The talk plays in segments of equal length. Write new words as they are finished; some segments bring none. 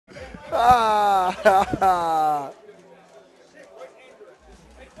All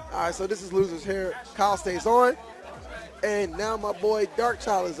right, so this is losers here. Kyle stays on. And now my boy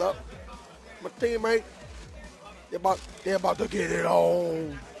Darkchild is up. My teammate, they're about to get it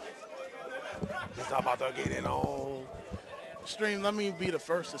on. They're about to get it on. Stream, let me be the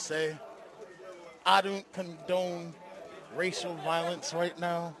first to say, I don't condone racial violence right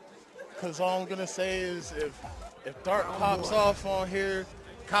now. Because all I'm going to say is if Dark pops off on here,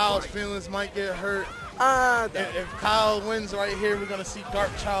 Kyle's feelings might get hurt. If Kyle wins right here, we're going to see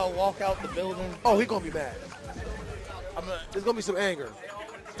Darkchild walk out the building. Oh, he's going to be mad. There's going to be some anger.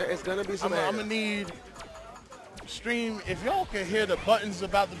 It's going to be some anger. I'm going to need stream, if y'all can hear the buttons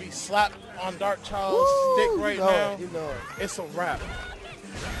about to be slapped on Darkchild's stick right now, you know it. It's a wrap.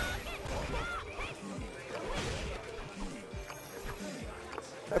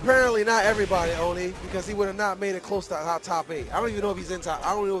 Apparently not everybody, Oni, because he would have not made it close to top 8. I don't even know if he's in top.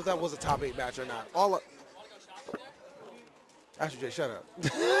 I don't know if that was a top 8 match or not. Astro J, shut up.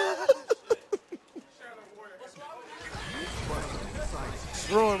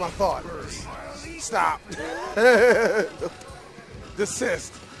 Ruin my thought. Stop.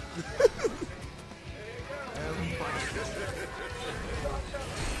 Desist.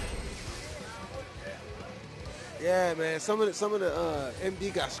 Yeah, man. Some of the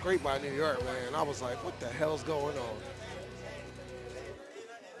MD got scraped by New York, man. I was like, what the hell's going on?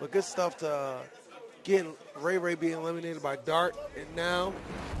 But good stuff to get Ray being eliminated by Dart, and now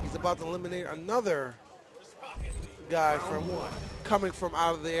he's about to eliminate another guy coming from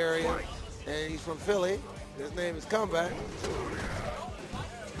out of the area, and he's from Philly. His name is ComeBack.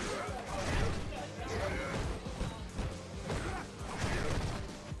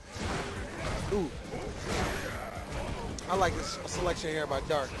 Ooh. I like this selection here by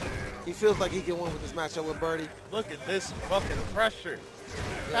Dark. He feels like he can win with this matchup with Birdie. Look at this fucking pressure.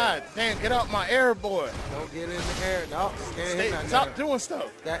 God damn, get out my air, boy. Don't get in the air. No, can't hit that. Stop doing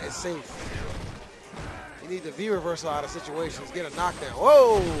stuff. That is safe. You need the V reversal out of situations. Get a knockdown.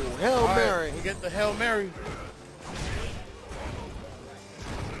 Whoa, Hail Mary. We get the Hail Mary.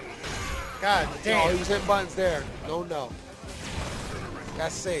 God damn. Oh, he was hitting buttons there. No.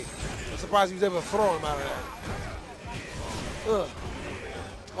 That's safe. I'm surprised he was able to throw him out of that. Ugh.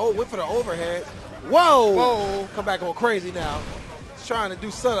 Oh, went for the overhead. Whoa. Come back going crazy now. He's trying to do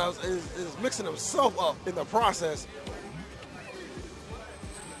setups. Is mixing himself up in the process.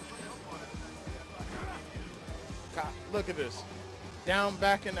 God, look at this. Down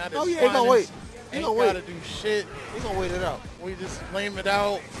backing at his Oh, yeah, he's going to wait. Ain't got to do shit. He's going to wait it out. We just flame it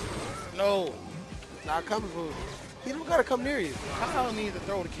out. No. Not coming for you. He don't got to come near you. Kyle needs to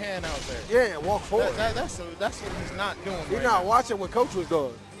throw the can out there. Yeah, and walk forward. That's what he's not doing. He's not watching what Coach was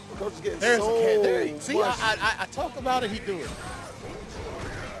doing. Coach is getting See, I talk about it, he do it.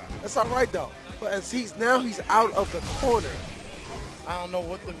 That's all right, though. But as he's out of the corner. I don't know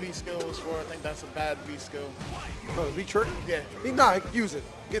what the V skill was for. I think that's a bad V skill. Oh, the V trick? Yeah. Use it.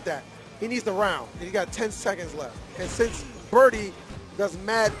 Get that. He needs the round. He got 10 seconds left. And since Birdie does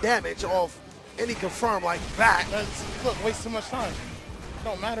mad damage off any confirm like that. Look, waste too much time.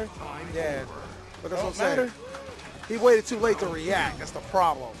 Don't matter. Yeah. But that's what I'm saying. He waited too late to react. That's the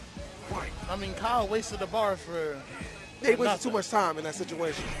problem. I mean, Kyle wasted the bar for He wasted too much time in that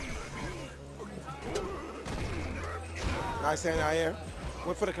situation. Nice hand out here.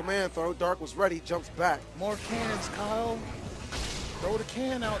 Went for the command throw. Dark was ready. Jumps back. More cans, Kyle. Throw the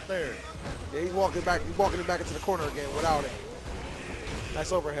can out there. Yeah, he's walking it back into the corner again without it.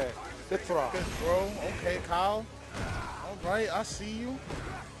 Nice overhead. Good throw. Good throw. Okay, Kyle. All right, I see you.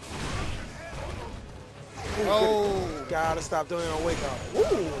 Oh, gotta stop doing it on wake up.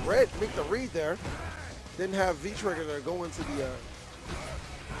 Ooh, Red make the read there. Didn't have V trigger there. Go into the.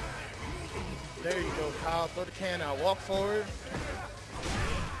 There you go, Kyle. Throw the can out. Walk forward.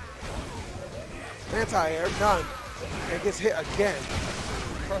 Anti-air, done. And gets hit again.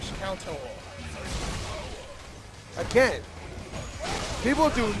 Crush counter. Again. People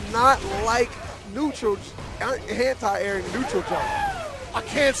do not like neutral, anti-air neutral jump. I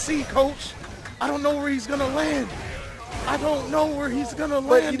can't see, Coach. I don't know where he's going to land. But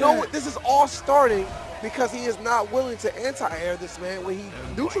you know what? This is all starting because he is not willing to anti-air this man when he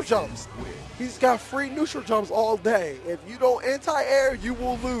neutral jumps. He's got free neutral jumps all day. If you don't anti-air, you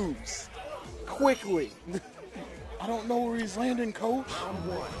will lose quickly. I don't know where he's landing, Coach.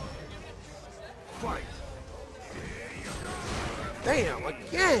 Fight. Damn,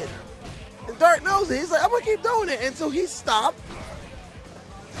 again. And Dark knows it. He's like, I'm going to keep doing it until he stopped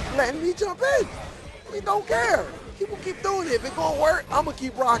letting me jump in. He don't care. He will keep doing it. If it's going to work, I'm going to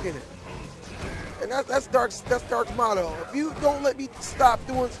keep rocking it. And that's Dark's motto. If you don't let me stop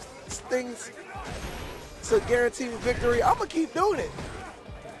things to guarantee victory, I'm going to keep doing it.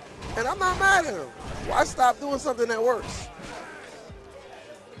 And I'm not mad at him. Why stop doing something that works?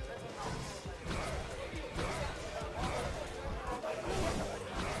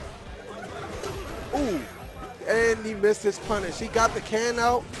 Ooh, and he missed his punish. He got the can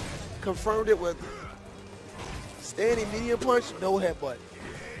out, confirmed it with standing medium punch, no headbutt.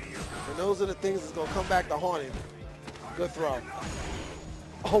 And those are the things that's going to come back to haunt him. Good throw.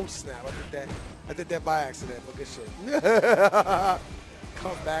 Oh, snap. I did that by accident, but good shit.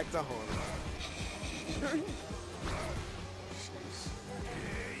 Come back to haunt him.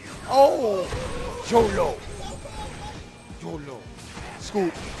 Oh, YOLO. YOLO.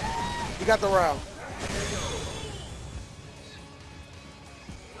 Scoop. He got the round.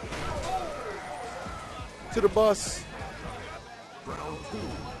 To the bus.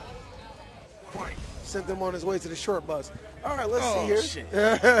 Sent him on his way to the short bus. All right, let's see here. Shit.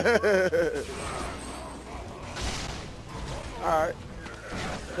 All right.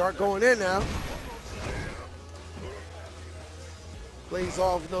 Dark going in now. Plays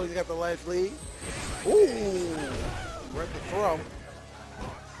off, knows he got the life lead. Ooh, right the throw.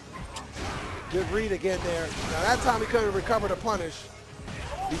 Good read again there. Now that time he couldn't recover the punish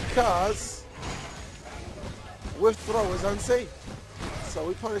because whiff throw is unsafe. So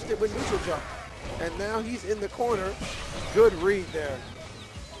he punished it with neutral jump. And now he's in the corner. Good read there.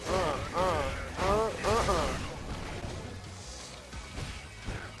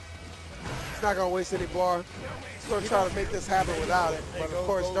 He's not gonna waste any bar. He's gonna try to make this happen without it. But of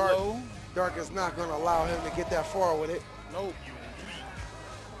course, Dark is not gonna allow him to get that far with it. Nope.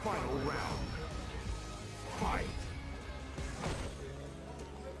 Final round. Fight.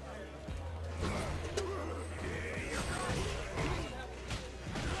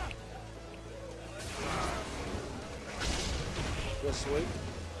 Good sweep.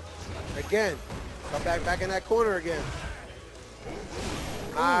 Again. Come back in that corner again.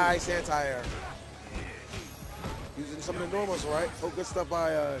 Nice anti-air. Using some of the normals, right? Oh, good stuff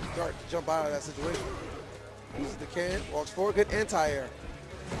by Dark to jump out of that situation. Uses the can, walks forward, good anti-air.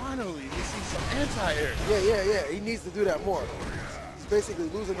 Finally, we see some anti-air. Yeah. He needs to do that more. He's basically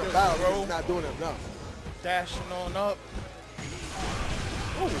losing the battle because he's not doing it enough. Dashing on up.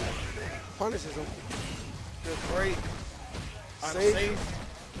 Ooh. Punishes him. Good break. Safe. Unsafe.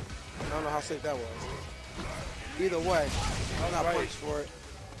 I don't know how safe that was. Either way, I'm not punished for it.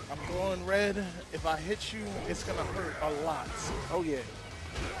 I'm going red. If I hit you, it's going to hurt a lot. Oh, yeah.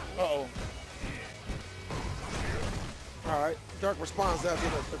 Uh-oh. All right. Dark responds after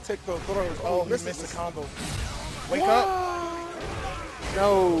the tick-throw throws. Oh, he missed the combo. Wake up.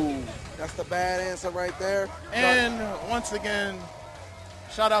 No. That's the bad answer right there. And once again,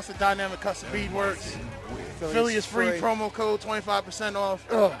 shout out to Dynamic Custom Beadworks. Philly is free. Promo code 25% off.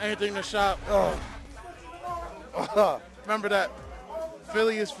 Anything in the shop. Remember that.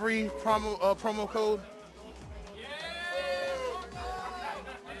 Philly is free promo code.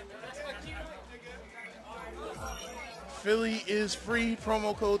 Philly is free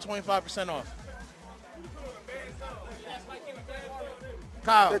promo code 25% off.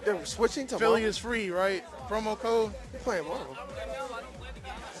 Kyle, They're switching to Philly Marvel? is free, right? Promo code. They're playing Marvel.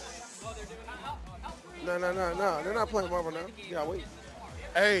 No. They're not playing Marvel now. Yeah, wait.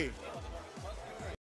 Hey,